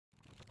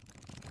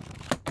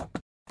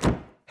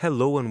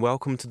Hello and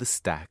welcome to The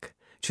Stack.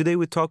 Today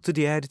we talk to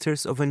the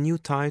editors of a new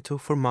title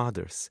for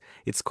mothers.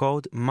 It's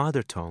called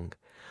Mother Tongue.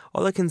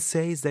 All I can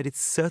say is that it's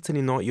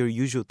certainly not your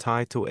usual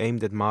title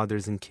aimed at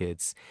mothers and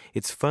kids.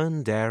 It's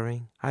fun,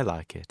 daring, I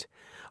like it.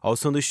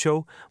 Also on the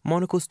show,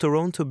 Monocle's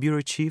Toronto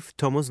bureau chief,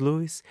 Thomas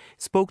Lewis,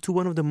 spoke to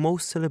one of the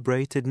most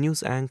celebrated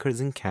news anchors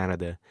in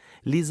Canada,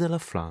 Lisa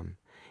Laflamme.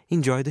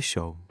 Enjoy the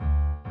show.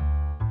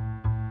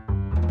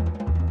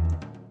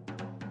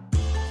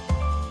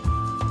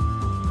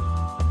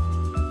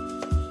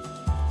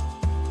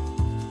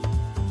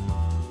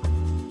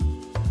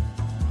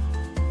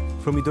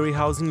 From Midori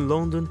House in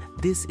London,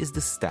 this is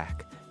The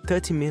Stack,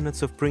 30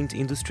 minutes of print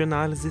industry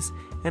analysis,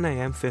 and I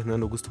am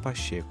Fernando Augusto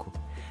Pacheco.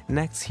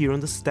 Next here on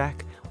The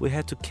Stack, we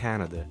head to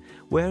Canada,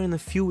 where in a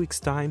few weeks'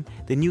 time,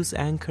 the news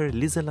anchor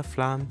Lisa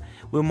Laflamme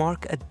will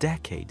mark a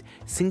decade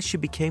since she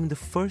became the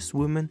first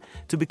woman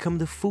to become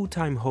the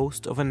full-time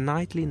host of a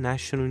nightly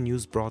national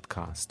news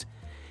broadcast.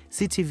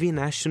 CTV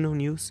National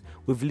News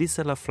with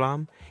Lisa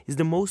Laflamme is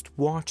the most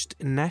watched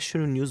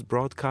national news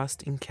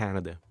broadcast in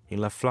Canada. And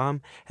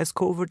Laflamme has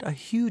covered a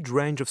huge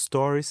range of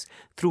stories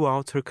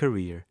throughout her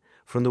career,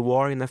 from the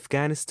war in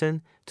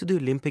Afghanistan to the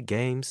Olympic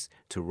Games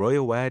to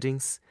royal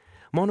weddings.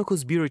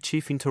 Monocle's bureau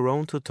chief in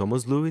Toronto,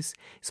 Thomas Lewis,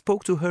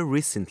 spoke to her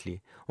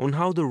recently on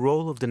how the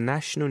role of the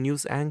national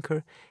news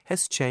anchor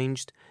has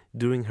changed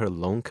during her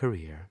long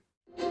career.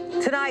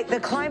 Tonight, the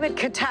climate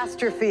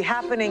catastrophe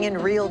happening in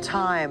real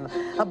time.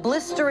 A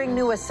blistering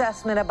new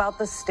assessment about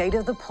the state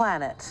of the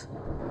planet.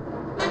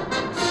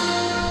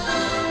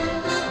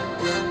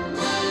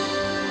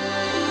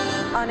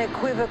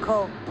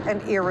 Unequivocal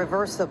and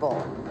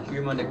irreversible.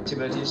 Human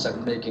activities are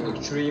making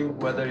extreme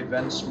weather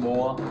events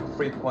more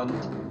frequent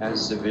and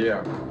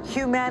severe.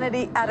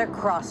 Humanity at a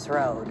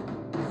crossroad.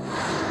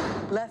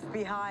 Left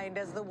behind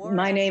as the war.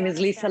 My name is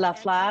Lisa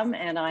Laflamme,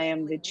 and I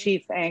am the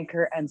chief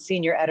anchor and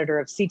senior editor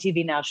of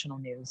CTV National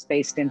News,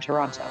 based in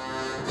Toronto.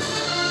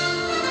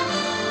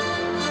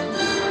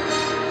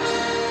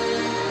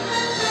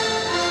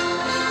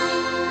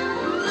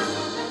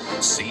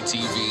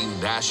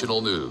 CTV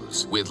National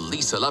News with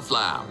Lisa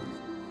Laflamme.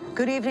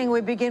 Good evening.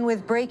 We begin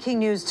with breaking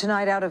news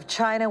tonight out of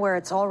China, where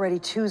it's already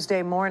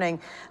Tuesday morning.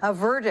 A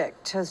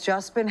verdict has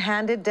just been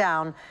handed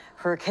down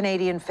for a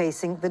Canadian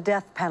facing the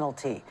death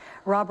penalty.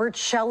 Robert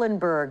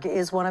Schellenberg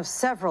is one of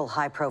several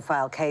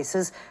high-profile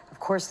cases. Of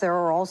course, there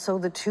are also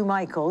the two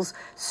Michaels,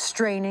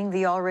 straining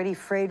the already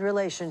frayed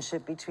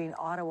relationship between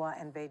Ottawa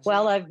and Beijing.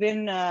 Well, I've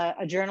been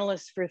a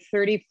journalist for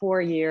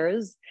 34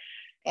 years,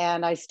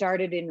 and I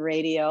started in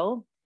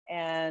radio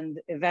and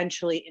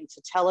eventually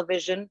into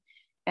television.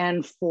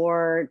 And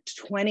for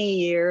 20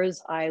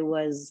 years, I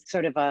was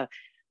sort of a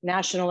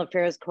national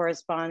affairs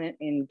correspondent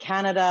in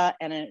Canada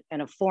and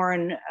a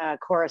foreign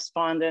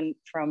correspondent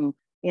from,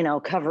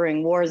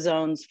 covering war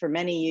zones for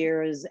many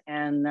years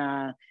and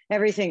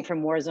everything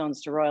from war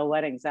zones to royal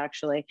weddings,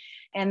 actually.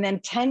 And then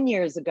 10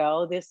 years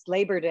ago, this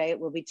Labor Day, it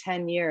will be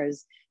 10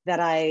 years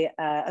that I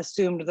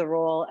assumed the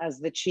role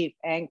as the chief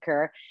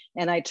anchor.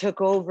 And I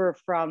took over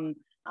from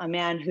a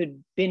man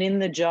who'd been in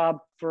the job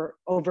for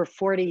over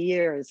 40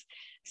 years.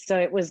 So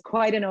it was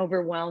quite an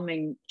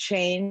overwhelming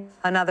change.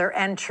 Another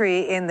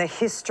entry in the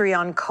history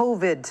on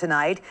COVID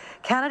tonight.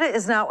 Canada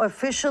is now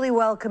officially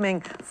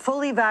welcoming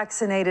fully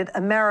vaccinated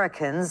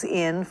Americans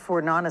in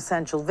for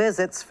non-essential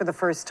visits for the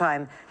first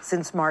time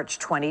since March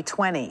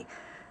 2020.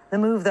 The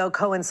move, though,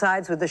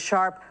 coincides with the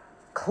sharp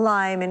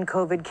climb in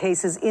COVID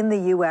cases in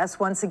the U.S.,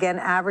 once again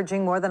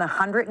averaging more than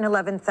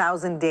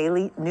 111,000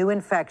 daily new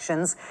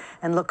infections.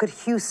 And look at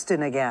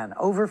Houston again,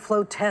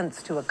 overflow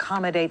tents to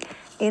accommodate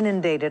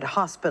inundated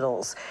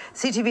hospitals.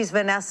 CTV's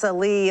Vanessa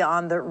Lee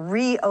on the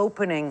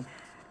reopening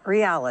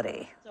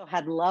reality. I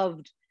had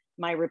loved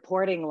my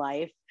reporting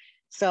life.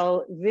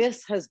 So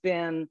this has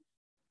been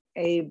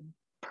a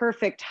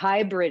perfect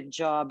hybrid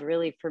job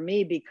really for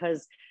me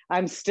because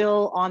I'm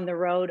still on the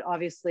road.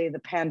 Obviously, the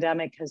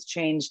pandemic has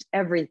changed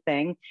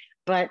everything.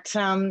 But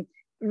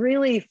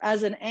really,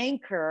 as an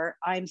anchor,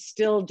 I'm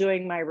still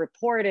doing my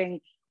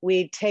reporting.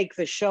 We take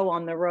the show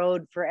on the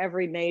road for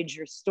every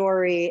major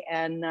story.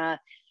 And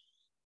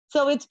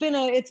so it's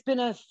been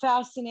a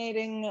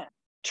fascinating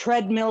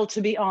treadmill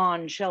to be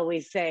on, shall we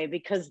say,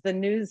 because the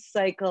news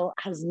cycle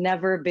has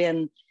never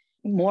been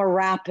more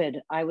rapid,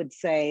 I would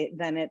say,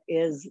 than it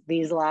is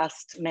these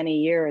last many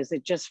years.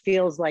 It just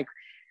feels like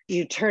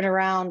you turn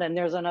around and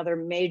there's another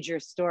major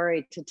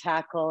story to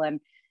tackle. And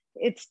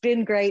it's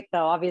been great,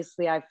 though.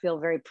 Obviously, I feel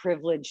very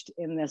privileged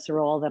in this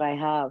role that I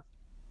have.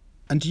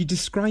 And you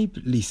describe,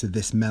 Lisa,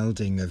 this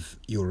melding of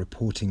your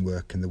reporting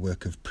work and the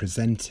work of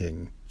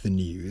presenting the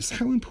news.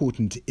 How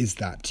important is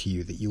that to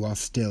you, that you are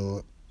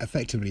still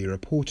effectively a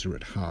reporter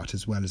at heart,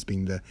 as well as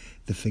being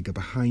the figure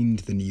behind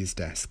the news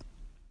desk?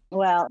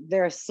 Well,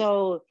 they're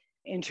so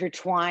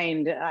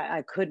intertwined.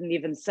 I couldn't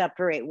even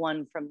separate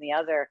one from the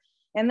other.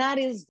 And that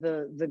is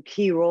the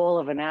key role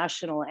of a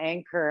national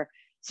anchor,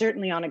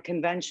 certainly on a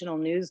conventional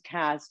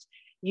newscast.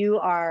 You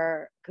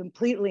are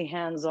completely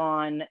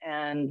hands-on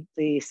and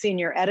the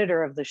senior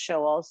editor of the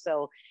show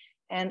also.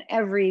 And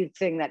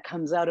everything that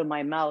comes out of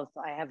my mouth,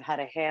 I have had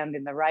a hand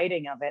in the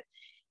writing of it.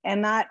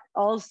 And that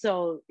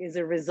also is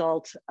a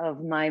result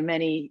of my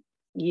many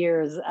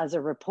years as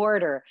a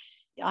reporter.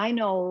 I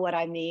know what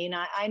I mean.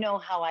 I know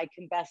how I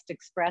can best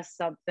express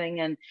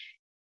something. And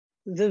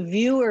the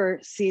viewer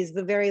sees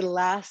the very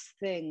last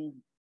thing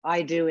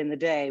I do in the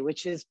day,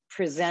 which is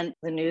present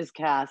the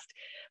newscast.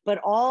 But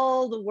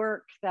all the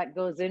work that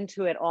goes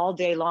into it all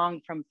day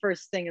long from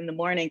first thing in the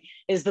morning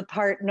is the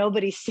part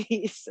nobody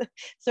sees,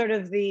 sort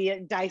of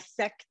the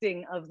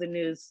dissecting of the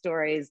news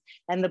stories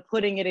and the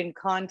putting it in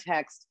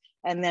context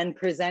and then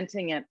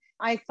presenting it.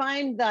 I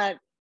find that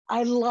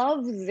I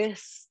love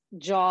this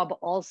job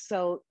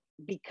also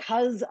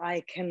because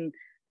I can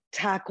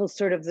tackle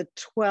sort of the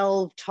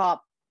 12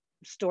 top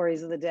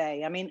stories of the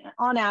day. I mean,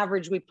 on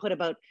average, we put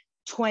about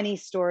 20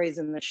 stories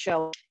in the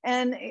show.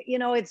 And, you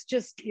know, it's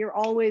just, you're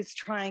always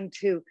trying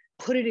to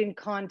put it in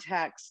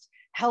context,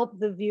 help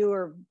the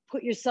viewer,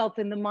 put yourself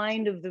in the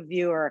mind of the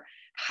viewer.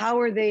 How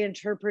are they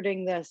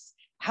interpreting this?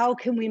 How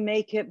can we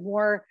make it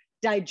more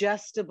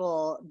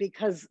digestible?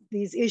 Because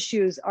these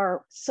issues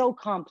are so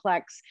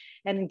complex.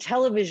 And in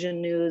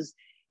television news,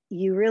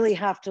 you really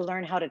have to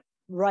learn how to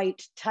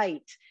write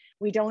tight.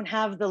 We don't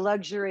have the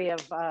luxury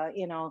of,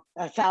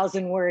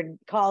 1,000-word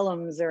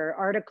columns or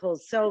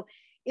articles. So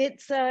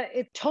it's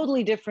a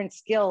totally different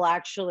skill,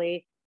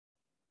 actually.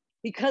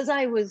 Because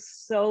I was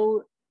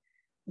so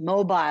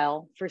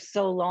mobile for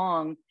so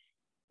long,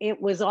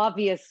 it was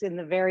obvious in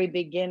the very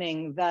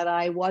beginning that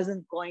I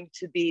wasn't going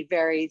to be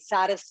very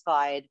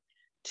satisfied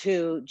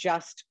to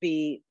just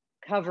be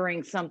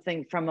covering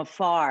something from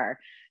afar.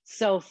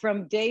 So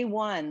from day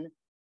one,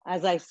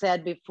 as I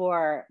said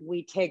before,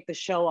 we take the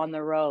show on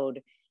the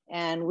road.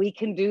 And we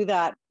can do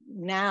that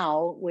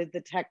now with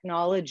the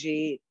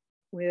technology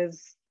with,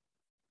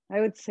 I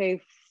would say,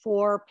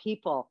 4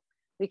 people.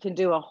 We can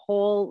do a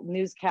whole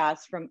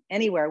newscast from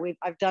anywhere.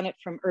 I've done it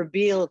from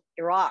Erbil,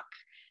 Iraq.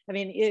 I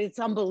mean, it's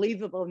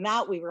unbelievable.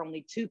 Now we were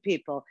only 2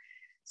 people.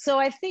 So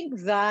I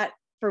think that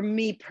for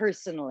me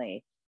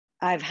personally,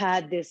 I've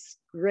had this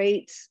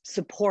great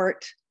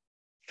support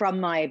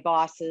from my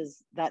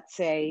bosses that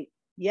say,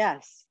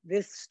 yes,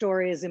 this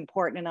story is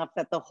important enough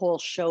that the whole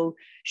show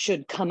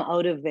should come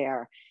out of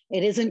there.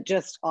 It isn't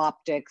just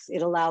optics.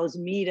 It allows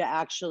me to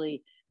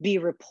actually be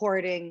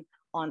reporting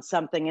on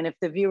something. And if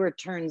the viewer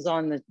turns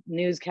on the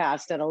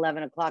newscast at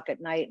 11 o'clock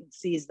at night and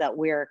sees that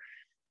we're,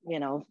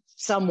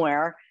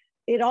 somewhere,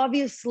 it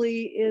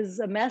obviously is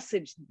a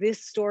message.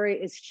 This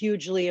story is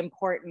hugely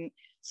important,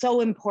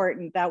 so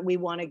important that we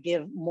want to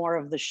give more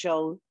of the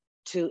show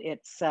to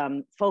its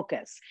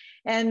focus.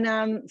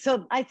 And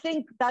so I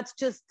think that's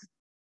just,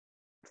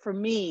 for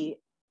me,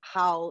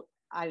 how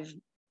I've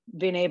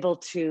been able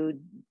to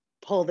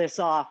pull this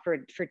off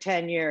for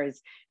 10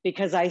 years,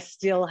 because I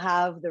still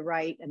have the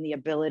right and the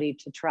ability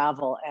to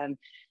travel. And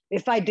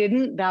if I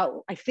didn't,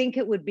 I think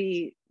it would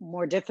be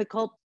more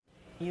difficult.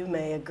 You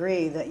may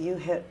agree that you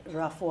hit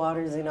rough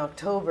waters in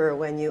October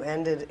when you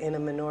ended in a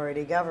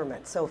minority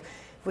government. So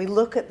if we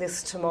look at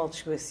this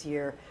tumultuous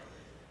year,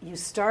 you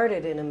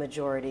started in a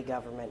majority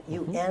government.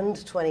 You end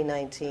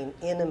 2019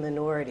 in a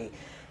minority.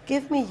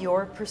 Give me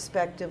your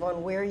perspective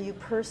on where you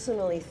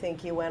personally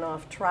think you went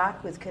off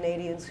track with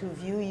Canadians who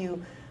view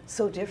you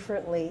so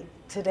differently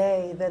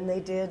today than they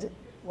did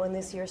when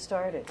this year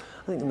started.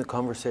 I think in the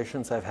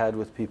conversations I've had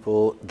with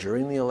people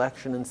during the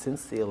election and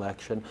since the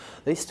election,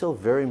 they still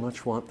very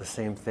much want the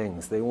same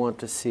things. They want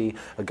to see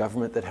a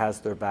government that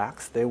has their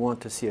backs. They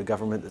want to see a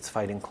government that's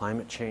fighting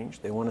climate change.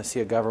 They want to see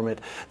a government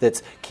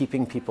that's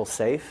keeping people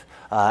safe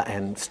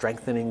and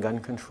strengthening gun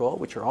control,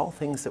 which are all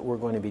things that we're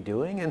going to be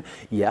doing. And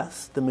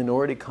yes, the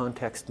minority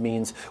context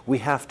means we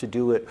have to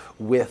do it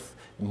with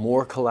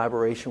more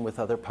collaboration with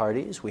other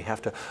parties. We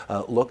have to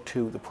look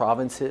to the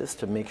provinces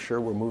to make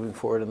sure we're moving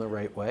forward in the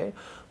right way.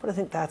 But I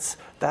think that's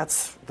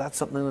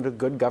something that a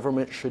good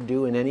government should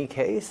do in any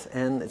case,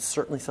 and it's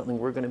certainly something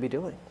we're going to be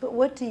doing. But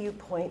what do you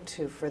point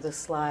to for the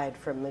slide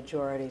from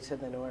majority to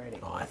minority?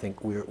 Oh, I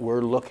think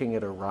we're looking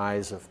at a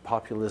rise of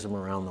populism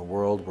around the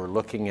world. We're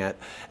looking at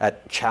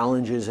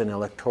challenges in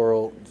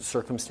electoral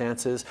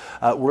circumstances.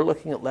 We're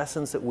looking at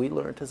lessons that we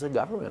learned as a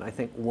government. I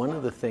think one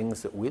of the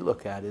things that we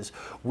look at is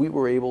we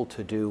were able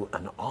to do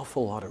an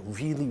awful lot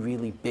of really,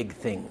 really big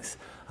things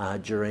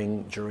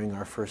during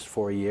our first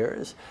 4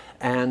 years,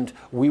 and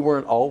we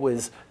weren't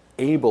always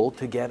able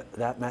to get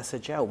that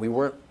message out. We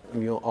weren't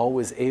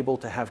always able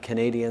to have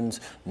Canadians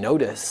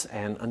notice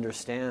and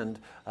understand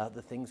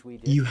the things we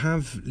did. You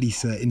have,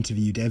 Lisa,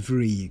 interviewed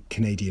every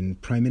Canadian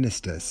Prime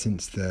Minister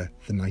since the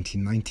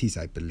 1990s,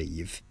 I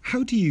believe.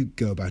 How do you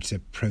go about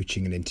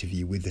approaching an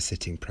interview with the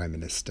sitting Prime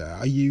Minister?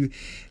 Are you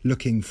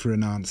looking for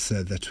an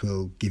answer that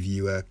will give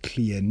you a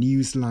clear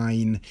news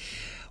line?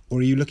 Or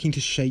are you looking to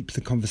shape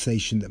the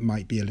conversation that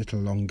might be a little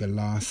longer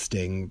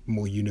lasting,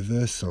 more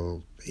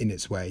universal in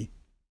its way?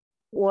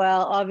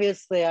 Well,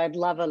 obviously, I'd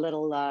love a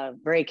little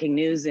breaking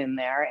news in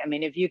there. I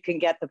mean, if you can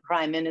get the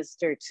Prime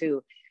Minister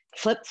to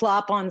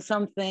flip-flop on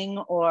something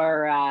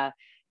or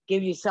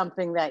give you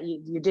something that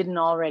you didn't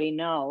already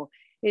know,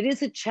 it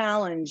is a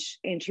challenge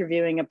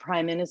interviewing a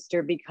prime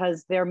minister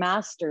because they're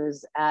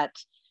masters at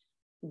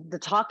the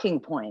talking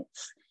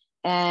points.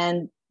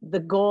 And the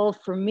goal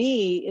for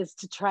me is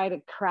to try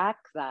to crack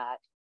that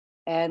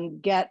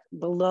and get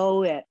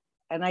below it.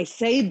 And I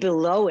say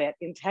below it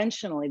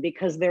intentionally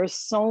because there's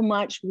so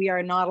much we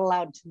are not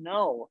allowed to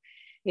know.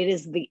 It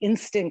is the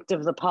instinct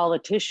of the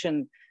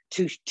politician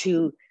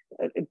to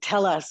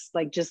tell us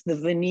like just the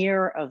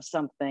veneer of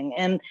something.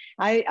 And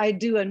I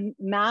do a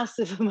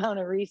massive amount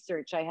of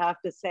research, I have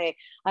to say.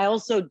 I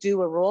also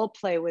do a role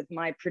play with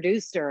my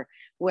producer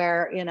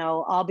where, you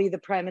know, I'll be the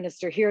prime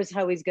minister. Here's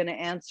how he's going to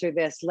answer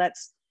this.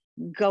 Let's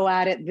go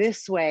at it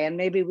this way, and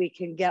maybe we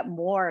can get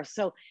more.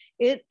 So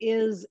it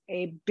is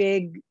a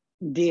big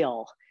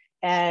deal.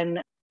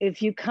 And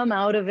if you come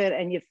out of it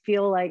and you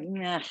feel like,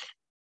 nah,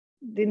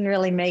 didn't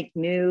really make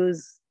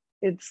news,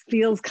 it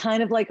feels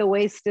kind of like a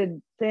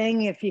wasted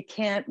thing if you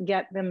can't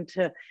get them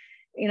to,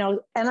 you know.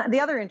 And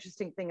the other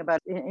interesting thing about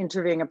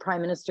interviewing a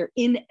prime minister,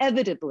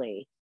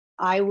 inevitably,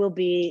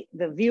 the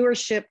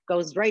viewership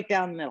goes right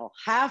down the middle.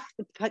 Half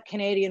the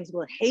Canadians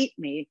will hate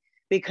me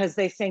because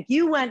they think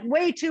you went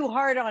way too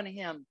hard on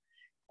him.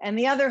 And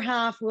the other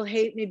half will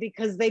hate me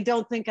because they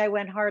don't think I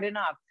went hard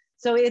enough.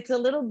 So it's a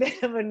little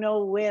bit of a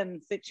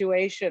no-win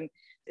situation.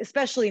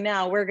 Especially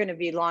now, we're going to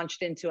be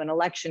launched into an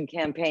election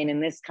campaign in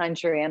this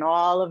country, and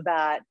all of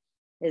that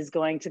is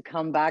going to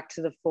come back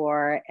to the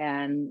fore.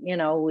 And, you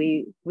know,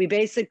 we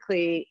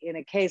basically, in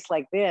a case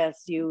like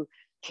this, you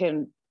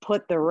can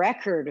put the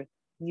record,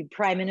 the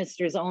prime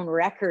minister's own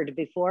record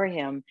before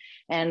him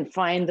and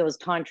find those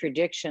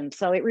contradictions.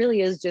 So it really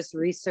is just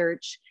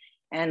research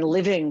and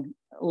living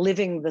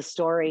the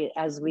story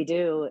as we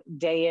do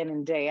day in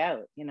and day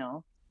out, you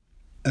know.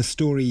 A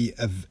story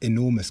of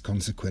enormous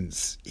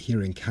consequence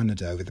here in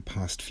Canada over the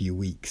past few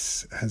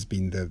weeks has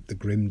been the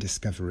grim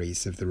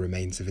discoveries of the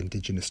remains of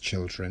Indigenous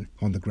children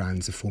on the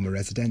grounds of former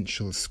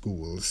residential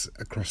schools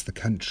across the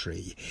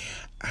country.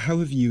 How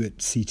have you at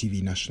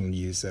CTV National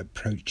News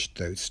approached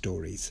those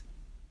stories?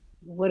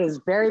 What is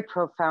very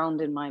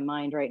profound in my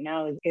mind right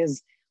now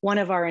is one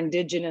of our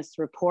Indigenous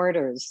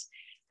reporters,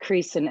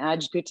 Creason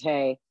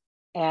Ajgute,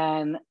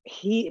 and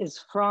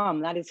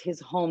that is his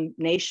home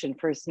nation,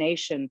 First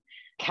Nation,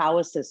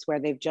 Cowessess, where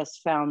they've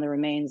just found the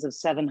remains of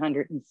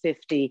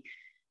 750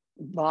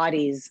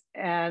 bodies.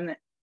 And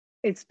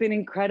it's been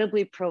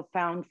incredibly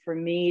profound for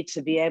me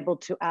to be able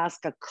to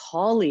ask a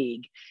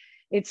colleague.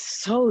 It's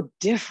so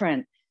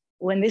different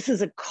when this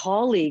is a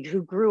colleague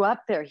who grew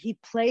up there. He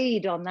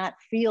played on that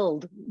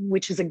field,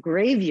 which is a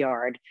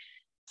graveyard.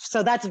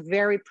 So that's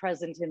very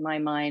present in my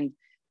mind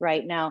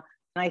right now.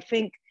 And I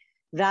think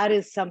that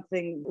is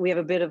something we have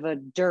a bit of a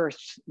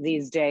dearth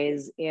these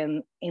days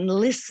in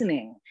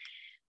listening,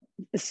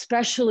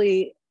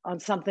 especially on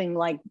something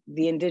like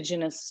the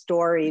Indigenous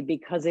story,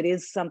 because it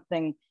is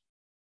something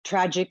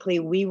tragically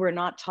we were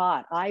not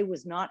taught. I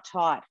was not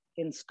taught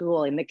in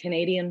school, in the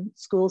Canadian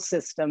school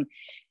system.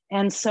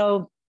 And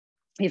so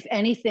if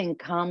anything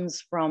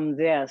comes from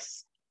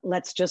this,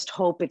 let's just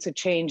hope it's a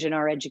change in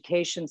our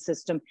education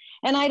system.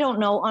 And I don't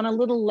know, on a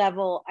little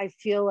level, I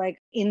feel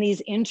like in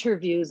these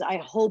interviews, I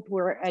hope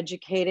we're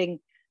educating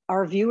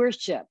our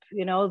viewership,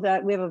 you know,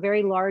 that we have a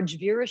very large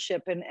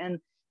viewership. And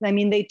I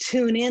mean, they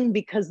tune in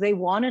because they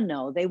want to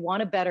know, they want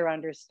to better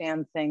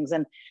understand things.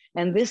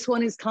 And this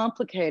one is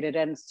complicated.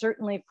 And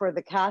certainly for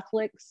the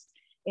Catholics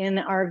in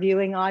our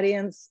viewing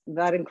audience,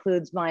 that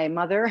includes my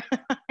mother,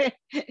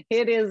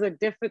 it is a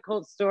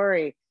difficult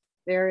story.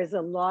 There is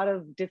a lot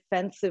of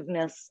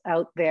defensiveness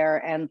out there,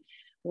 and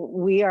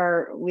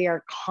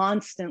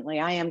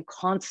I am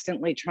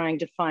constantly trying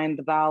to find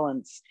the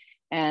balance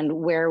and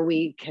where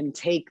we can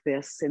take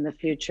this in the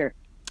future.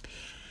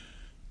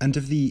 And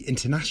of the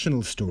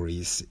international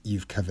stories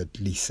you've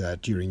covered, Lisa,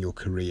 during your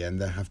career, and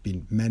there have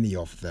been many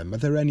of them, are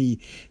there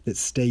any that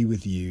stay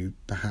with you,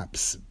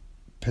 perhaps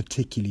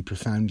particularly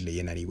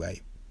profoundly in any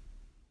way?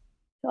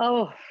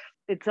 Oh,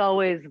 it's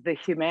always the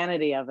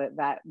humanity of it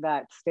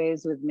that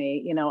stays with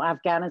me. You know,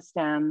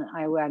 Afghanistan,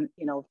 I went,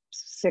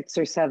 6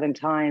 or 7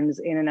 times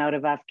in and out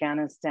of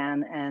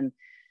Afghanistan, and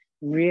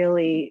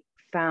really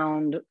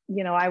found,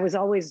 I was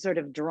always sort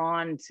of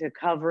drawn to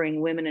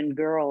covering women and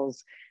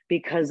girls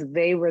because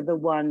they were the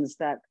ones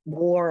that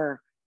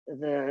wore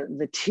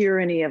the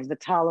tyranny of the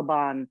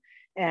Taliban,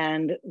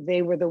 and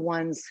they were the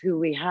ones who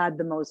we had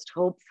the most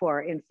hope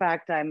for. In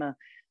fact, I'm a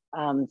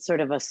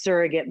sort of a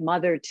surrogate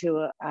mother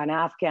to an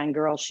Afghan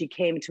girl. She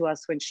came to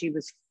us when she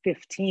was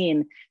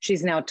 15.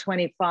 She's now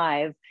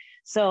 25.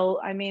 So,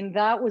 I mean,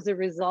 that was a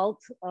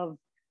result of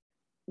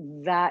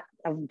that,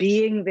 of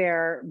being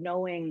there,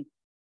 knowing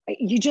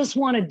you just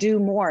want to do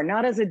more,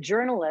 not as a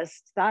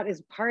journalist, that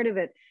is part of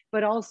it,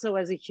 but also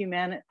as a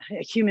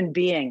human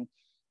being.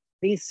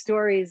 These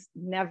stories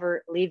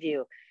never leave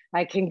you.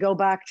 I can go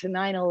back to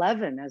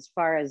 9/11 as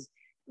far as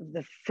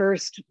the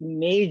first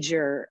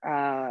major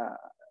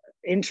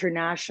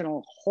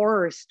international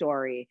horror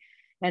story.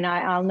 And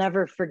I'll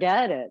never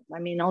forget it. I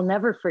mean, I'll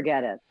never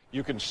forget it.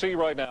 You can see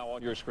right now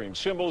on your screen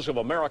symbols of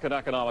American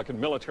economic and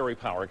military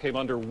power came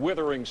under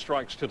withering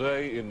strikes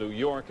today in New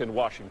York and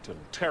Washington.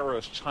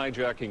 Terrorists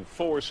hijacking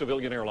 4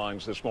 civilian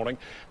airlines this morning.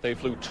 They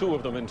flew 2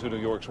 of them into New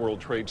York's World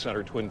Trade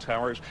Center Twin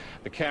Towers.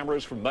 The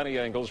cameras from many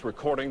angles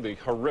recording the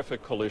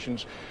horrific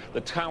collisions.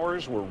 The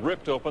towers were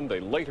ripped open. They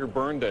later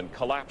burned and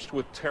collapsed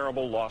with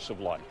terrible loss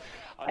of life.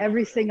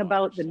 Everything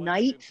about the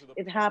night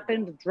it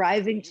happened,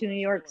 driving to New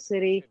York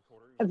City,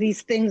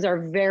 these things are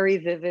very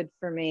vivid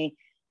for me.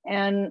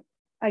 And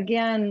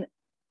again,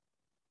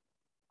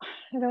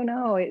 I don't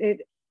know,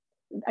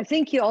 I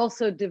think you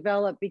also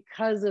develop,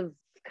 because of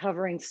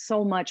covering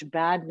so much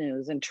bad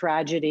news and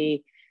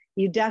tragedy,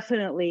 you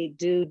definitely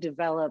do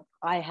develop,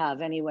 I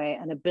have anyway,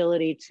 an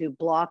ability to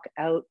block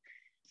out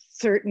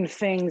certain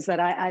things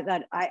that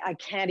I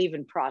can't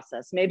even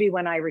process. Maybe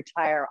when I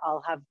retire,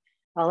 I'll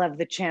have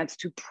the chance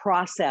to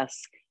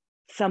process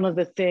some of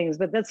the things,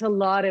 but that's a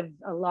lot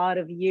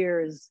of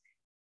years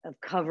of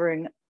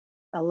covering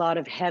a lot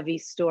of heavy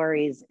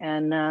stories,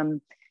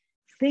 and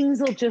things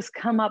will just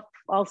come up.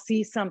 I'll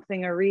see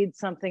something or read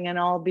something and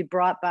I'll be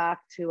brought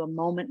back to a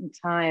moment in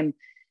time.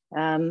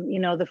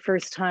 The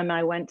first time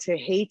I went to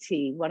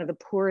Haiti, one of the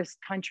poorest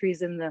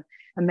countries in the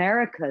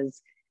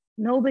Americas,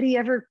 nobody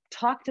ever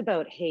talked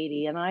about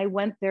Haiti, and I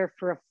went there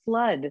for a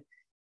flood.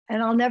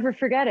 And I'll never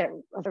forget it.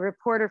 A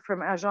reporter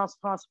from Agence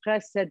France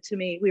Presse said to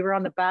me, we were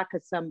on the back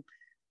of some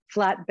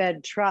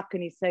flatbed truck,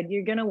 and he said,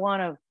 "You're going to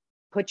want to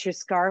put your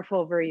scarf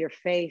over your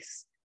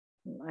face."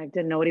 I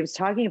didn't know what he was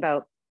talking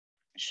about.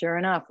 Sure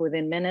enough,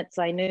 within minutes,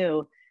 I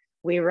knew.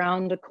 We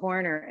round a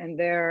corner and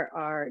there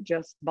are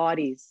just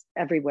bodies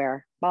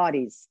everywhere,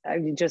 bodies. I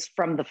mean, just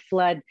from the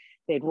flood,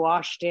 they'd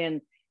washed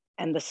in,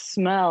 and the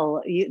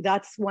smell,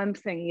 that's one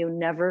thing you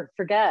never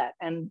forget.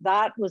 And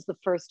that was the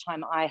first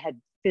time I had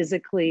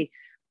physically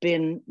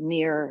been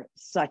near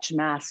such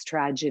mass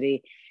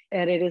tragedy.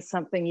 And it is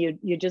something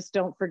you just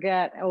don't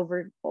forget.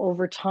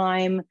 Over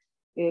time,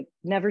 it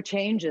never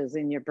changes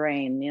in your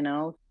brain,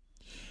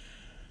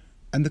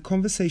 And the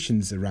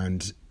conversations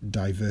around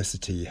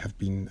diversity have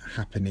been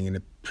happening in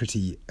a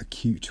pretty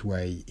acute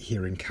way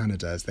here in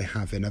Canada, as they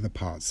have in other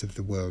parts of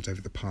the world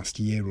over the past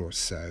year or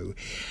so.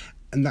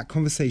 And that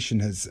conversation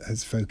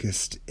has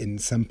focused in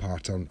some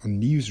part on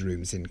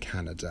newsrooms in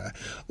Canada.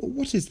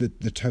 What is the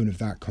tone of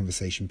that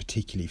conversation,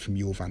 particularly from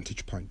your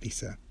vantage point,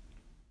 Lisa?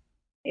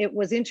 It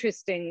was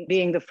interesting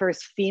being the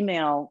first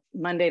female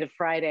Monday to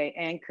Friday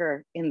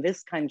anchor in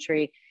this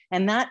country.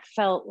 And that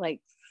felt like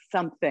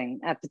something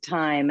at the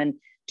time. And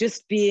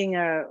just being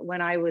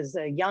when I was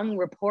a young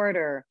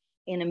reporter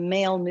in a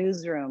male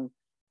newsroom,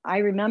 I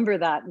remember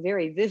that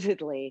very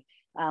vividly,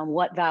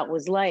 what that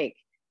was like.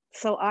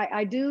 So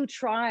I do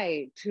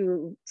try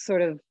to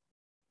sort of,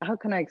 how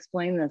can I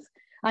explain this?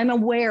 I'm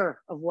aware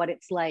of what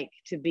it's like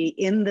to be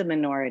in the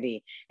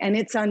minority, and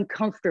it's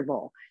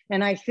uncomfortable.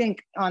 And I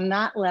think on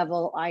that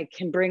level, I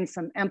can bring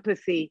some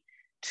empathy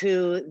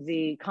to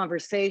the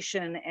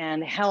conversation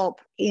and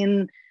help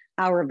in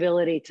our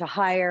ability to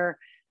hire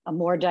a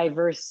more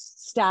diverse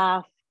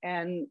staff.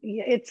 And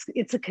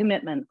it's a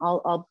commitment.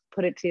 I'll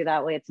put it to you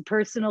that way. It's a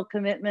personal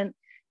commitment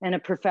and a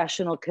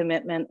professional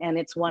commitment, and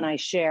it's one I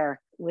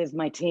share with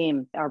my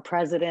team, our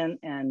president,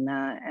 and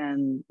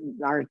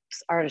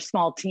our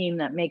small team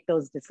that make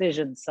those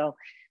decisions. So,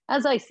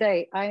 as I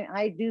say,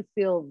 I do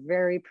feel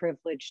very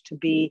privileged to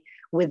be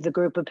with the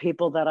group of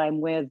people that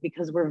I'm with,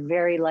 because we're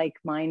very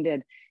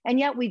like-minded, and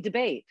yet we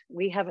debate.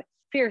 We have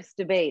fierce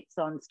debates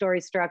on story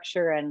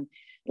structure and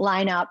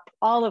lineup,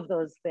 all of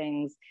those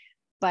things.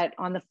 But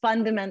on the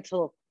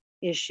fundamental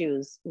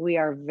issues, we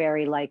are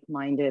very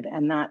like-minded,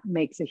 and that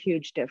makes a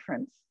huge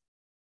difference.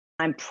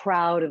 I'm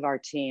proud of our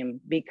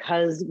team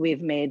because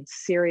we've made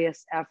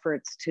serious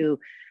efforts to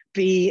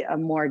be a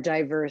more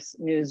diverse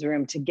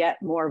newsroom, to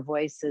get more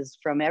voices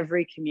from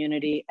every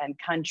community and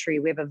country.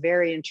 We have a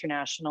very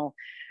international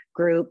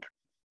group.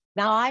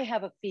 Now I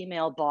have a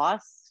female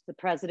boss. The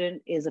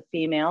president is a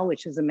female,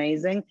 which is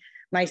amazing.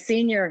 My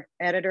senior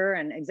editor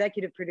and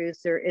executive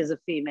producer is a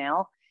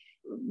female,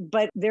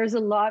 but there's a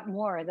lot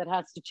more that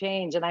has to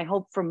change. And I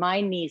hope for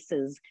my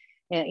nieces,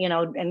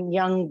 and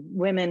young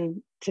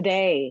women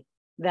today,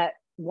 that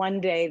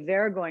one day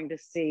they're going to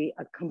see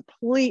a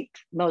complete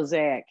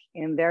mosaic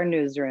in their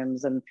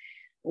newsrooms. And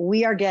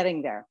we are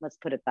getting there. Let's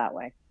put it that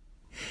way.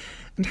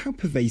 And how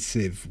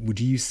pervasive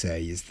would you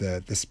say is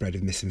the spread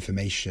of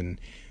misinformation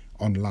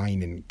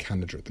online in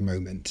Canada at the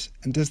moment?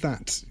 And does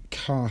that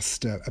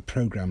cast a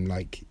programme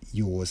like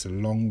yours, a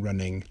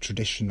long-running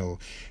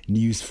traditional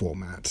news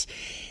format,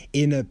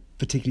 in a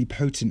particularly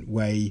potent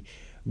way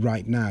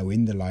right now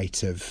in the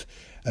light of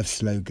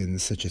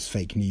slogans such as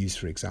fake news,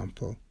 for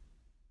example?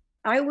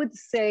 I would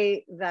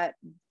say that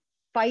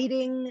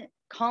combating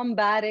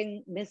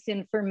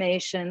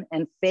misinformation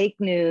and fake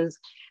news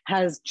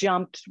has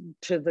jumped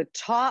to the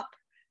top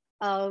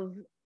of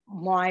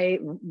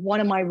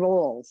one of my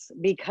roles,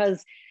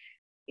 because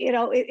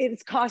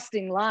it's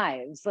costing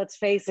lives. Let's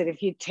face it.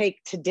 If you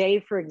take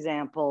today, for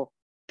example,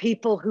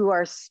 people who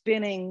are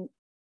spinning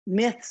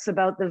myths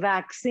about the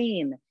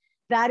vaccine.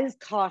 That is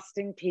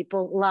costing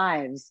people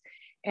lives.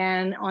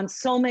 And on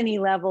so many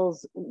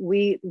levels,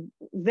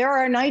 there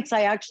are nights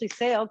I actually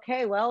say,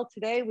 okay, well,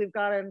 today we've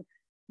got to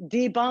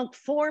debunk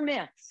 4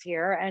 myths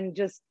here and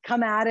just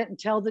come at it and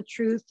tell the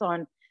truth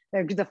on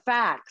the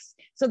facts.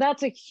 So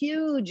that's a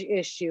huge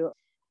issue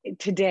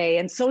today.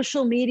 And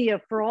social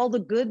media, for all the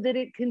good that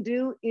it can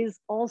do,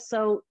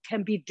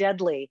 can be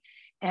deadly.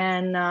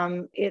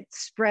 And it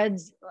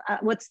spreads,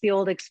 what's the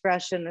old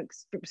expression? It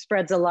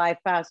spreads a lie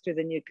faster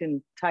than you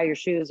can tie your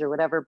shoes or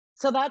whatever.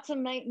 So that's a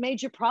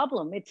major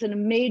problem. It's a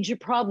major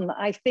problem.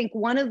 I think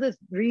one of the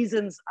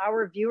reasons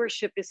our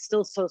viewership is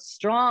still so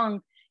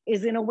strong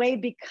is in a way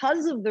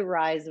because of the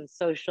rise of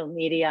social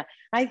media.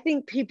 I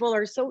think people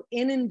are so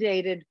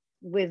inundated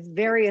with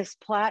various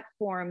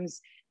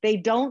platforms, they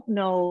don't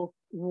know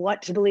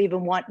what to believe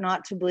and what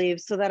not to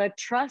believe, so that a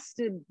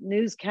trusted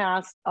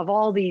newscast of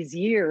all these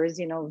years,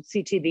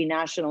 CTV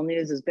National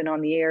News has been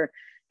on the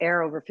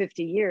air over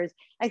 50 years.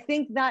 I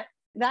think that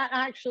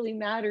actually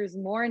matters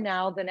more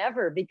now than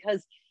ever,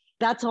 because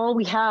that's all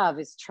we have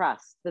is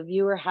trust. The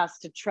viewer has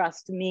to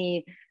trust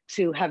me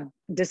to have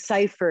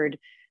deciphered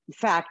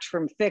fact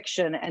from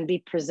fiction and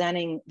be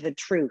presenting the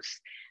truth.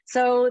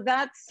 So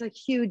that's a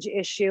huge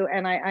issue.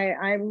 And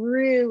I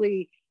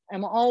really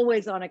am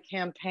always on a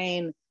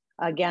campaign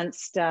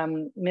against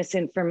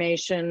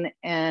misinformation,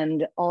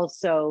 and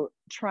also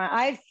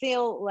I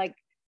feel like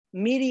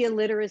media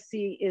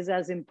literacy is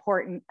as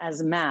important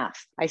as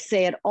math. I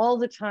say it all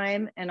the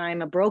time, and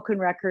I'm a broken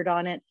record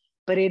on it,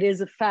 but it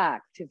is a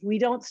fact. If we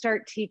don't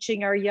start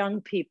teaching our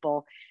young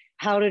people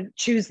how to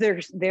choose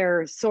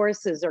their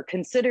sources or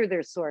consider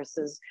their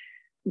sources,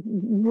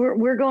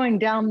 we're going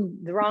down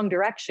the wrong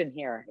direction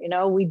here.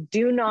 We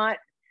do not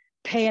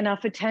pay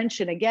enough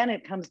attention. Again,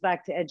 it comes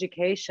back to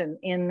education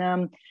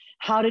in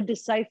how to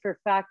decipher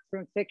fact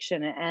from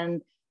fiction.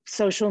 And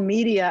social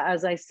media,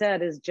 as I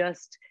said, is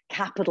just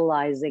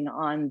capitalizing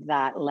on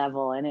that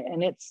level,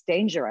 and it's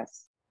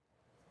dangerous.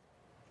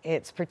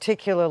 It's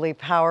particularly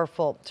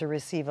powerful to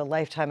receive a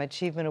Lifetime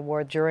Achievement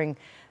Award during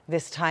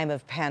this time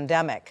of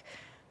pandemic.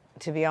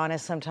 To be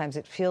honest, sometimes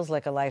it feels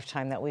like a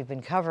lifetime that we've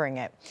been covering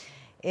it.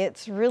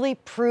 It's really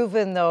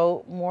proven,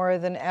 though, more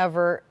than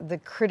ever, the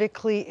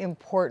critically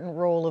important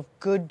role of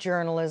good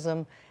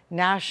journalism,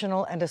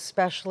 national and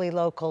especially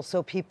local,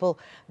 so people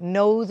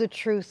know the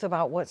truth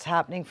about what's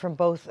happening from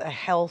both a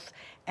health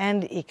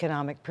and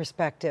economic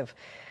perspective.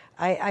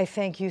 I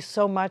thank you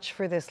so much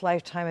for this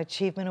Lifetime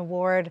Achievement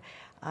Award.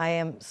 I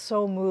am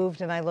so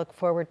moved, and I look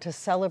forward to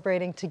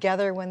celebrating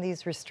together when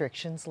these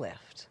restrictions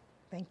lift.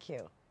 Thank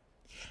you.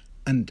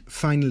 And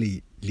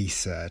finally,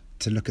 Lisa,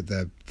 to look at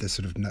the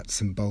sort of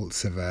nuts and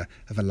bolts of a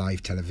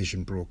live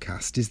television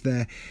broadcast, is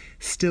there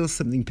still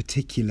something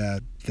particular,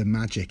 the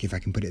magic, if I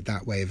can put it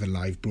that way, of a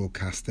live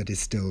broadcast that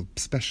is still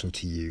special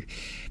to you?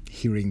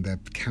 Hearing the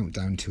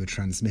countdown to a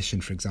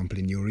transmission, for example,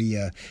 in your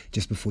ear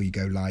just before you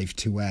go live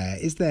to air,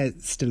 is there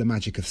still a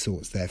magic of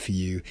sorts there for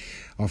you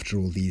after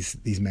all these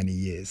many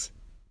years?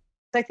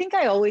 I think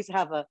I always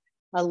have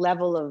a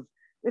level of,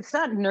 it's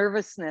not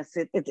nervousness,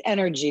 it's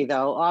energy,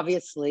 though,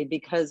 obviously,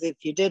 because if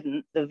you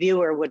didn't, the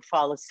viewer would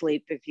fall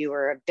asleep if you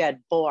were a dead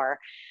bore.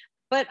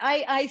 But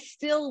I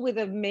still, with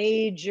a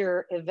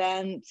major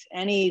event,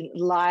 any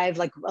live,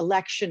 like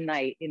election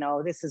night,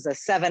 this is a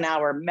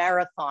 7-hour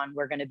marathon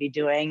we're going to be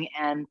doing,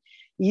 and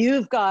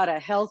you've got a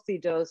healthy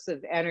dose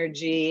of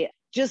energy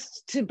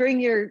just to bring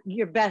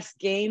your best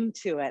game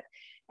to it.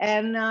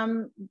 And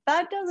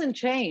that doesn't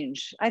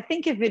change. I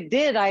think if it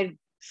did, I'd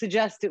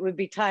suggest it would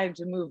be time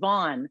to move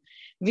on,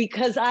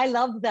 because I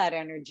love that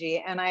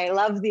energy, and I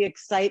love the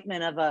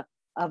excitement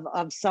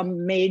of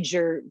some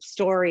major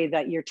story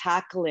that you're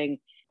tackling.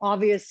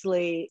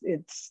 Obviously,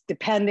 it's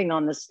depending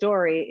on the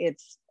story.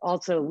 It's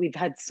also, we've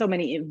had so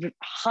many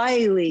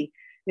highly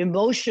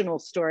emotional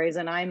stories,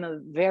 and I'm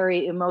a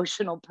very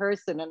emotional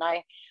person, and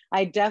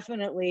I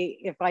definitely,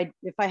 if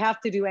I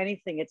have to do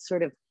anything, it's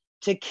sort of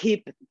to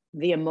keep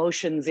the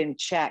emotions in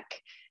check,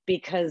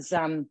 because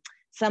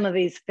some of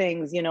these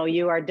things,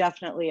 you are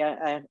definitely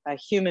a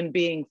human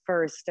being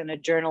first and a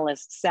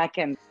journalist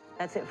second.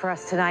 That's it for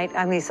us tonight.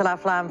 I'm Lisa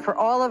Laflamme. For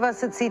all of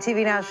us at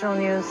CTV National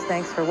News,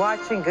 thanks for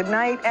watching. Good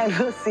night, and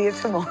we'll see you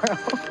tomorrow.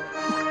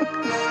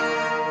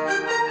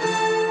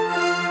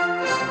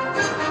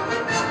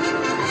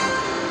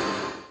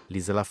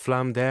 Lisa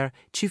Laflamme there,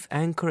 chief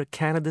anchor at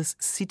Canada's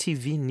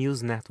CTV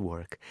News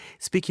Network,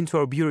 speaking to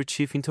our bureau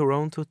chief in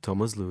Toronto,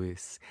 Thomas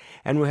Lewis.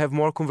 And we'll have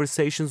more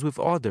conversations with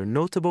other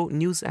notable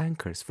news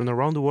anchors from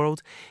around the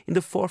world in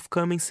the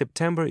forthcoming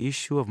September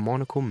issue of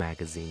Monocle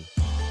magazine.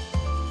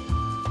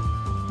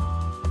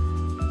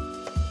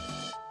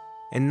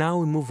 And now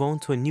we move on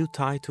to a new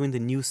title in the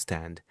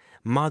newsstand,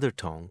 Mother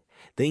Tongue.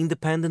 The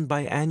independent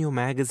biannual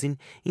magazine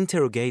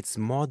interrogates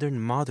modern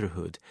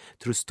motherhood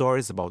through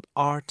stories about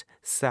art,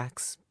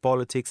 sex,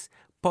 politics,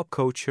 pop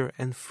culture,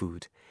 and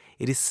food.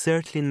 It is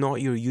certainly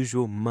not your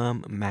usual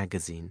mom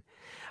magazine.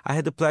 I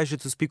had the pleasure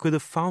to speak with the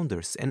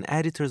founders and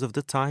editors of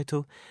the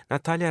title,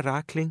 Natalia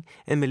Rachlin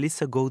and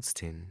Melissa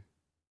Goldstein.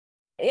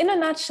 In a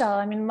nutshell,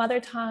 I mean, Mother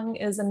Tongue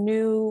is a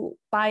new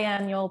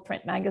biannual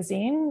print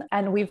magazine,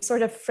 and we've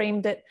sort of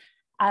framed it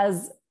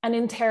as an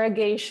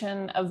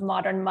interrogation of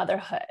modern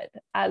motherhood,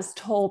 as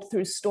told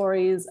through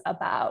stories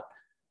about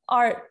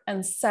art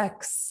and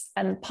sex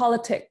and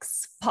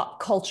politics, pop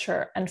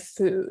culture and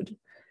food.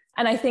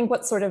 And I think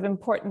what's sort of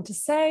important to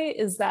say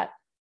is that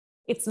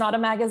it's not a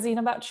magazine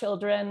about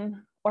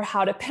children or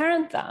how to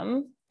parent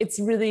them. It's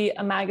really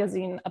a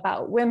magazine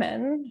about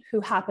women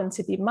who happen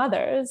to be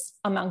mothers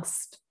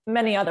amongst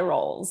many other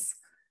roles,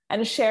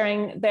 and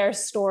sharing their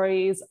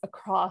stories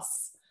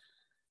across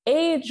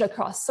age,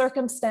 across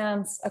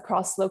circumstance,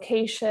 across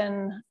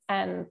location,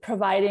 and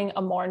providing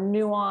a more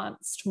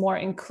nuanced, more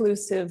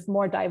inclusive,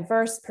 more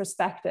diverse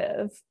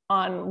perspective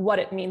on what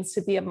it means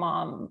to be a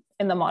mom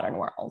in the modern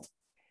world.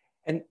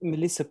 And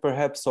Melissa,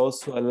 perhaps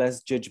also a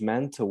less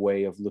judgmental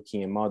way of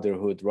looking at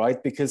motherhood,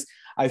 right? Because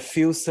I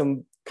feel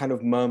some kind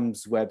of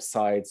mums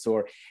websites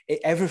or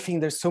everything,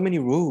 there's so many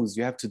rules.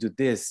 You have to do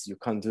this, you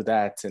can't do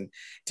that. And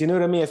do you know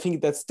what I mean? I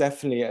think that's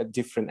definitely a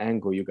different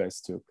angle you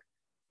guys took.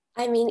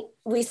 I mean,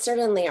 we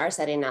certainly are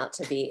setting out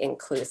to be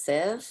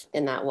inclusive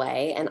in that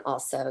way. And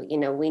also, you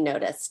know, we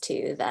noticed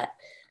too that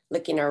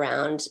looking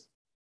around,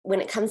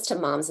 when it comes to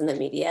moms in the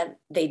media,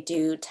 they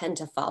do tend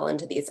to fall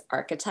into these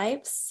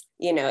archetypes.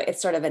 You know,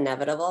 it's sort of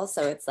inevitable.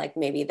 So it's like,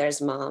 maybe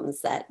there's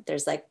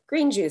like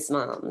green juice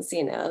moms,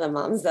 you know, the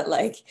moms that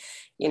like,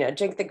 you know,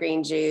 drink the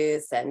green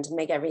juice and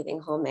make everything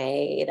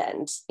homemade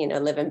and, you know,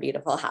 live in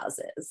beautiful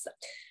houses.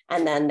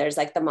 And then there's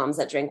like the moms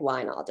that drink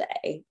wine all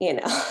day, you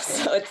know,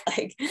 so it's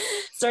like,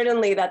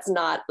 certainly that's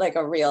not like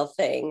a real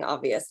thing.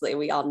 Obviously,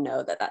 we all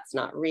know that that's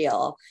not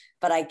real.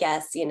 But I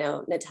guess, you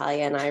know,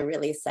 Natalia and I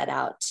really set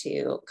out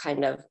to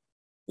kind of,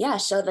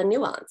 show the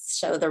nuance,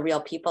 show the real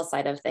people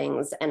side of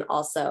things, and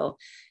also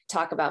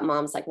talk about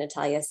moms, like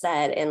Natalia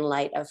said, in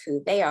light of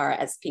who they are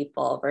as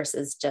people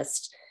versus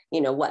just,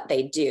 you know, what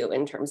they do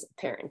in terms of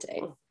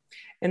parenting.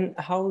 And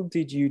how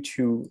did you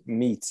two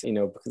meet? You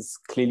know, because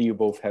clearly you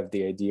both have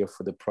the idea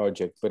for the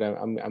project, but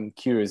I'm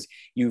curious,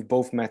 you've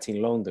both met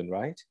in London,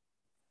 right?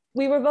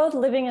 We were both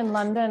living in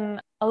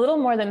London a little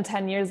more than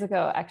 10 years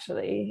ago,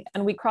 actually.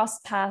 And we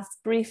crossed paths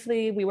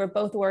briefly. We were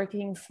both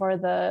working for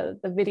the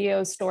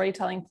video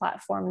storytelling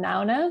platform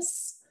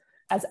Nowness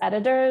as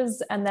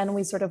editors. And then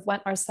we sort of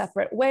went our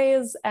separate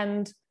ways.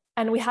 And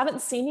we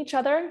haven't seen each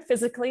other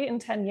physically in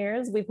 10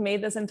 years. We've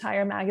made this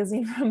entire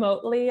magazine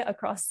remotely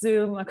across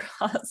Zoom,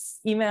 across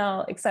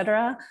email, et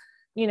cetera.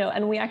 You know,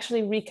 and we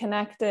actually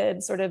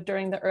reconnected sort of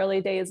during the early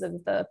days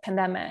of the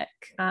pandemic.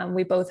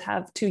 We both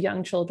have 2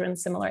 young children,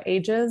 similar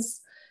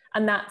ages.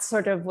 And that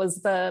sort of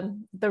was the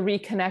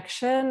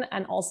reconnection,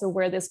 and also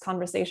where this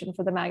conversation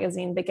for the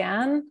magazine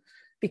began,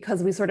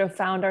 because we sort of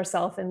found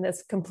ourselves in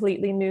this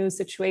completely new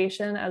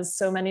situation, as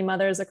so many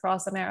mothers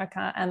across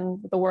America and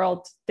the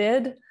world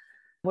did,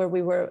 where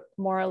we were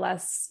more or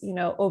less, you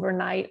know,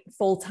 overnight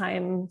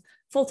full-time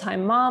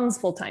moms,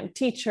 full-time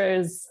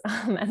teachers,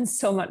 and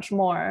so much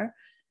more.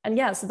 And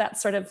yeah, so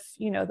that's sort of,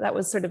 you know, that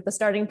was sort of the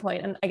starting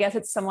point. And I guess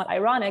it's somewhat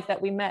ironic that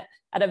we met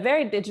at a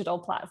very digital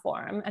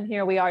platform, and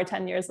here we are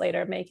 10 years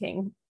later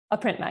making a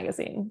print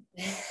magazine.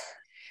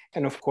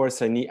 And of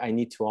course, I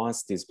need to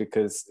ask this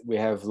because we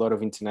have a lot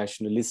of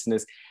international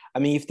listeners. I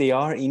mean, if they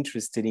are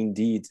interested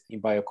indeed in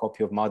buy a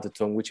copy of Mother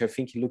Tongue, which I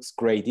think it looks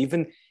great,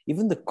 even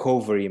the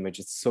cover image,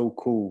 it's so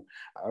cool.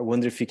 I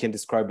wonder if you can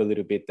describe a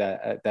little bit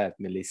that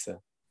Melissa.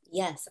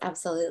 Yes,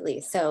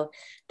 absolutely. So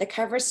the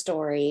cover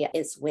story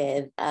is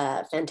with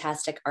a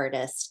fantastic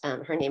artist.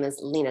 Her name is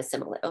Lena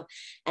Simelu.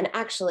 And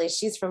actually,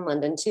 she's from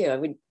London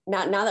too.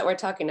 Now that we're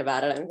talking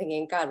about it, I'm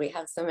thinking, God, we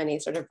have so many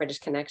sort of British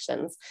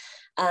connections.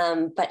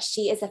 But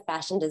she is a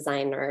fashion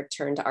designer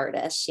turned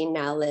artist. She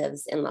now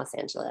lives in Los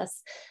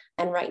Angeles.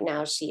 And right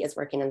now she is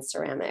working in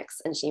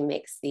ceramics, and she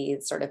makes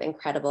these sort of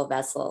incredible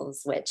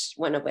vessels,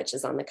 one of which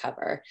is on the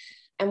cover.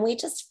 And we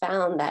just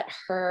found that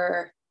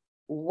her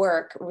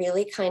work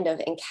really kind of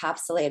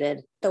encapsulated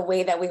the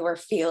way that we were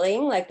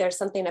feeling. Like there's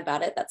something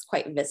about it that's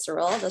quite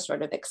visceral, the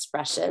sort of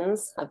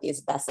expressions of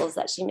these vessels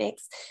that she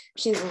makes.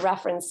 She's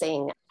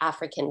referencing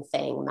African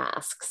fang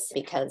masks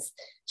because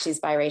she's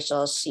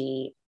biracial.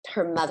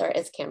 Her mother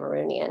is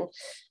Cameroonian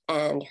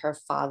and her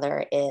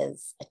father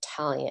is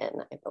Italian,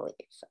 I believe.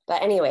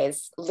 But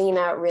anyways,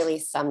 Lena really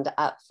summed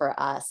up for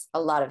us a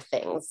lot of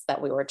things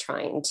that we were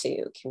trying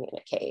to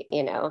communicate,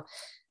 you know.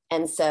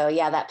 And so,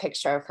 yeah, that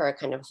picture of her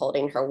kind of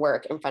holding her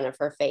work in front of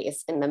her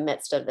face in the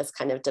midst of this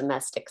kind of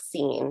domestic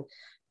scene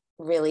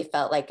really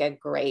felt like a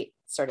great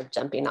sort of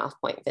jumping off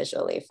point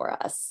visually for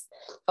us.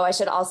 Oh, I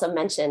should also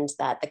mention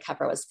that the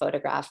cover was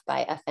photographed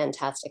by a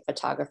fantastic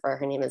photographer.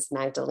 Her name is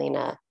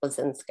Magdalena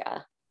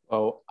Lozinska.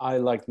 Oh, I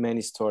liked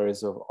many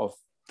stories of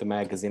the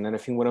magazine. And I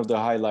think one of the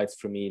highlights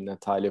for me,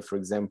 Natalia, for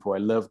example, I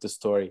love the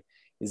story,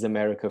 Is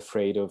America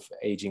Afraid of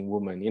Aging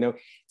Women? You know,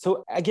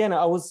 so again,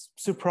 I was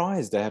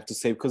surprised, I have to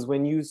say, because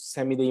when you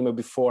sent me the email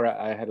before,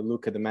 I had a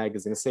look at the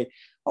magazine and say,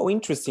 oh,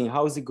 interesting,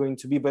 how is it going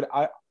to be? But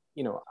I'm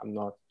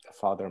not a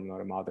father, I'm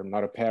not a mother, I'm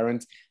not a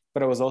parent,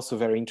 but I was also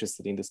very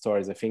interested in the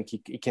stories. I think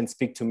it can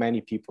speak to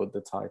many people, the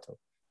title.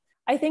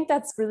 I think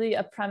that's really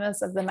a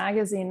premise of the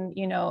magazine,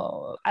 you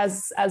know,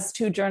 as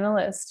two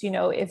journalists, you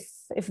know,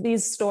 if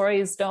these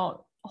stories don't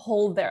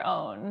hold their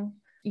own,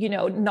 you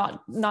know,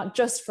 not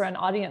just for an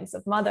audience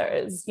of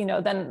mothers, you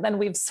know, then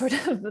we've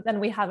then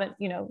we haven't,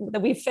 you know,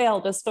 that we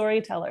failed as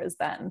storytellers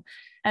then.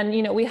 And,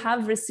 you know, we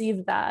have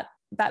received that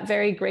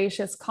very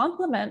gracious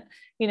compliment,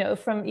 you know,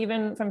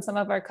 from some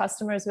of our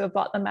customers who have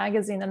bought the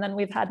magazine. And then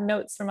we've had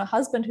notes from a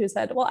husband who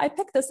said, well, I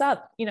picked this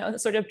up, you know,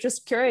 sort of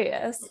just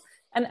curious.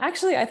 And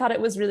actually, I thought it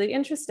was really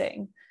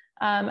interesting.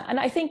 And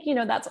I think, you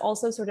know, that's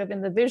also sort of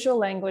in the visual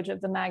language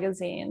of the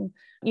magazine.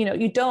 You know,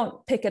 you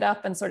don't pick it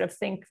up and sort of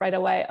think right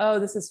away, oh,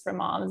 this is for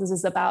moms, this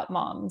is about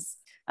moms.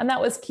 And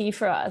that was key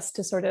for us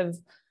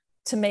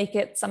to make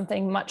it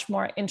something much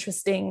more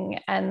interesting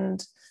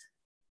and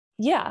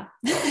yeah.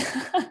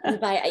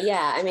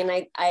 I mean,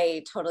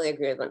 I totally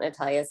agree with what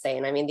Natalia is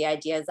saying. I mean, the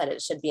idea is that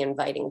it should be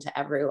inviting to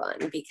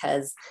everyone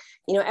because,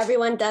 you know,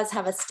 everyone does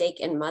have a stake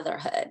in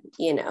motherhood,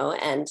 you know,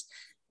 and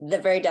the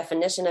very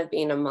definition of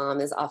being a mom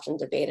is often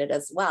debated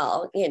as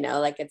well. You know,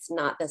 like it's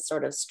not this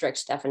sort of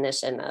strict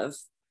definition of,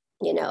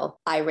 you know,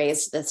 I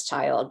raised this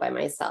child by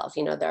myself.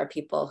 You know, there are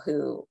people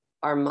who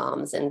are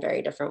moms in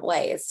very different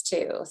ways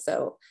too.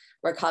 So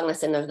we're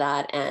cognizant of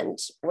that and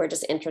we're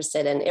just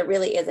interested in, it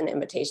really is an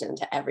invitation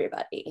to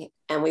everybody.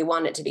 And we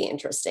want it to be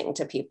interesting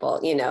to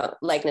people, you know,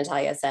 like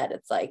Natalia said,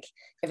 it's like,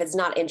 if it's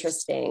not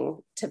interesting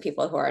to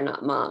people who are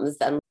not moms,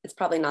 then it's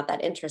probably not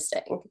that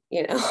interesting,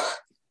 you know?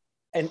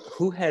 And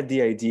who had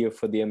the idea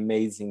for the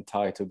amazing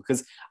title?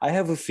 Because I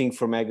have a thing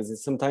for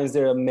magazines. Sometimes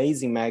they're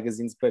amazing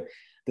magazines, but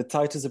the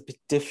title's a bit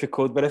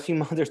difficult, but I think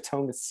Mother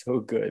Tongue is so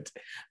good.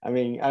 I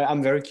mean,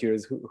 I'm very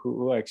curious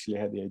who actually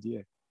had the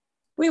idea.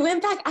 We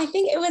went back, I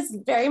think it was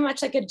very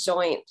much like a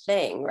joint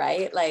thing,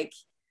 right? Like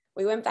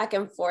we went back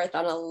and forth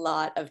on a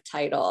lot of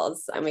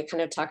titles and we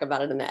kind of talk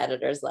about it in the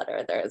editor's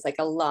letter. There was like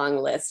a long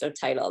list of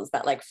titles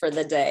that like for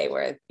the day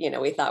were, you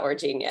know, we thought were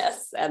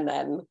genius. And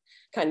then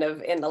kind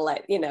of in the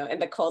light, you know, in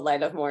the cold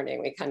light of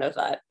morning, we kind of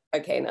thought,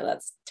 okay, no,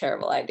 that's a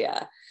terrible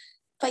idea.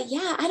 But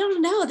yeah, I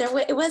don't know.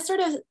 It was sort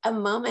of a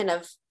moment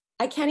of,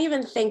 I can't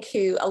even think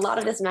who, a lot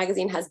of this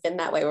magazine has been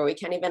that way where we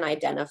can't even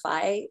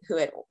identify who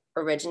it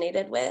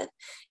originated with.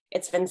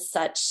 It's been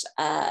such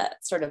a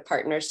sort of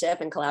partnership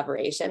and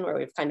collaboration where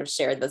we've kind of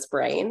shared this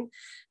brain.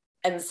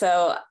 And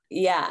so,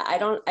 yeah, I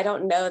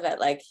don't know that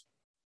like,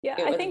 yeah,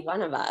 it was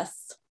one of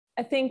us.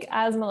 I think,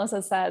 as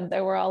Melissa said,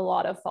 there were a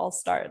lot of false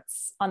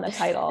starts on the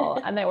title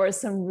and there were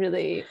some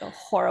really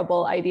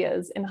horrible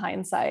ideas in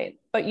hindsight.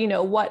 But, you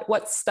know,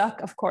 what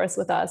stuck, of course,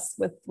 with us,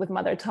 with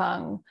Mother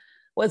Tongue,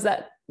 was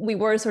that we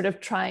were sort of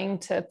trying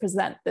to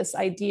present this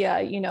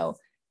idea, you know,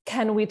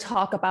 can we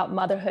talk about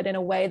motherhood in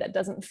a way that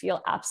doesn't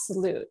feel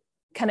absolute?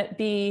 Can it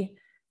be,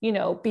 you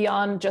know,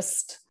 beyond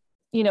just,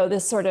 you know,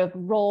 this sort of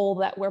role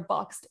that we're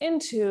boxed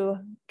into?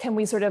 Can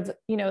we sort of,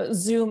 you know,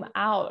 zoom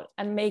out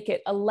and make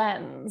it a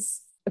lens,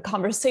 a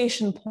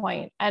conversation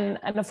point? And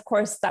of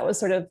course, that was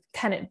sort of,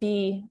 can it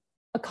be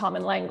a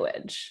common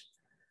language?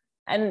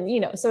 And,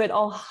 you know, so it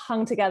all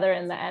hung together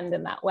in the end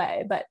in that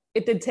way, but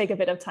it did take a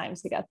bit of time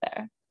to get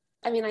there.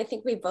 I mean, I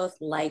think we both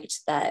liked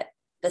that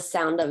the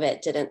sound of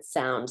it didn't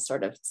sound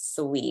sort of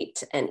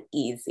sweet and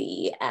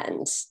easy.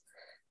 And,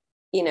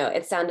 you know,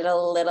 it sounded a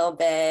little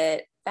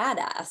bit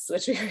badass,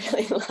 which we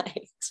really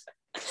liked,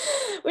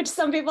 which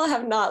some people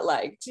have not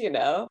liked, you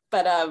know,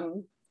 but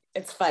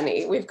it's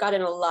funny. We've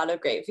gotten a lot of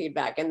great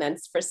feedback. And then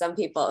for some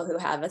people who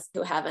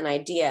have an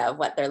idea of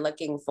what they're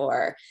looking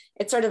for,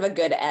 it's sort of a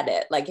good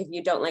edit. Like if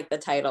you don't like the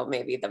title,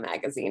 maybe the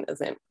magazine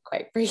isn't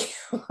quite for you.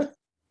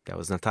 That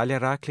was Natalia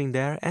Rachlin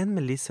there and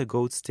Melissa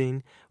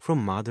Goldstein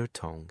from Mother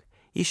Tongue.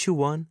 Issue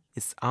 1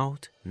 is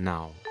out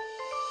now.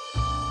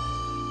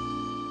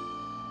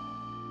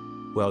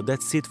 Well,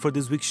 that's it for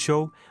this week's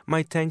show.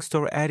 My thanks to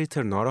our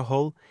editor, Nora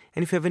Hall.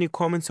 And if you have any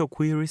comments or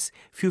queries,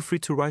 feel free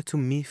to write to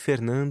me,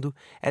 Fernando,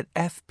 at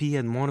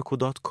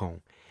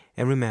fp@monaco.com.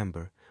 And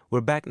remember,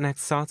 we're back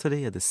next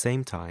Saturday at the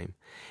same time.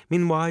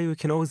 Meanwhile, you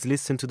can always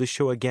listen to the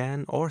show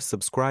again or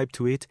subscribe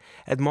to it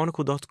at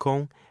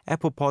monaco.com,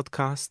 Apple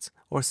Podcasts,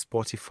 or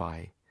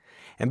Spotify.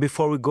 And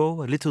before we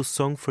go, a little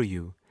song for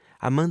you.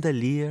 Amanda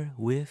Lear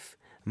with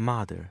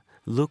Mother,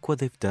 Look What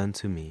They've Done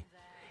to Me.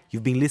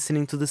 You've been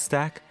listening to The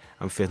Stack.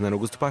 I'm Fernando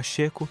Augusto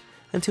Pacheco.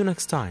 Until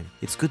next time,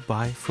 it's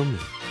goodbye from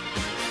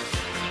me.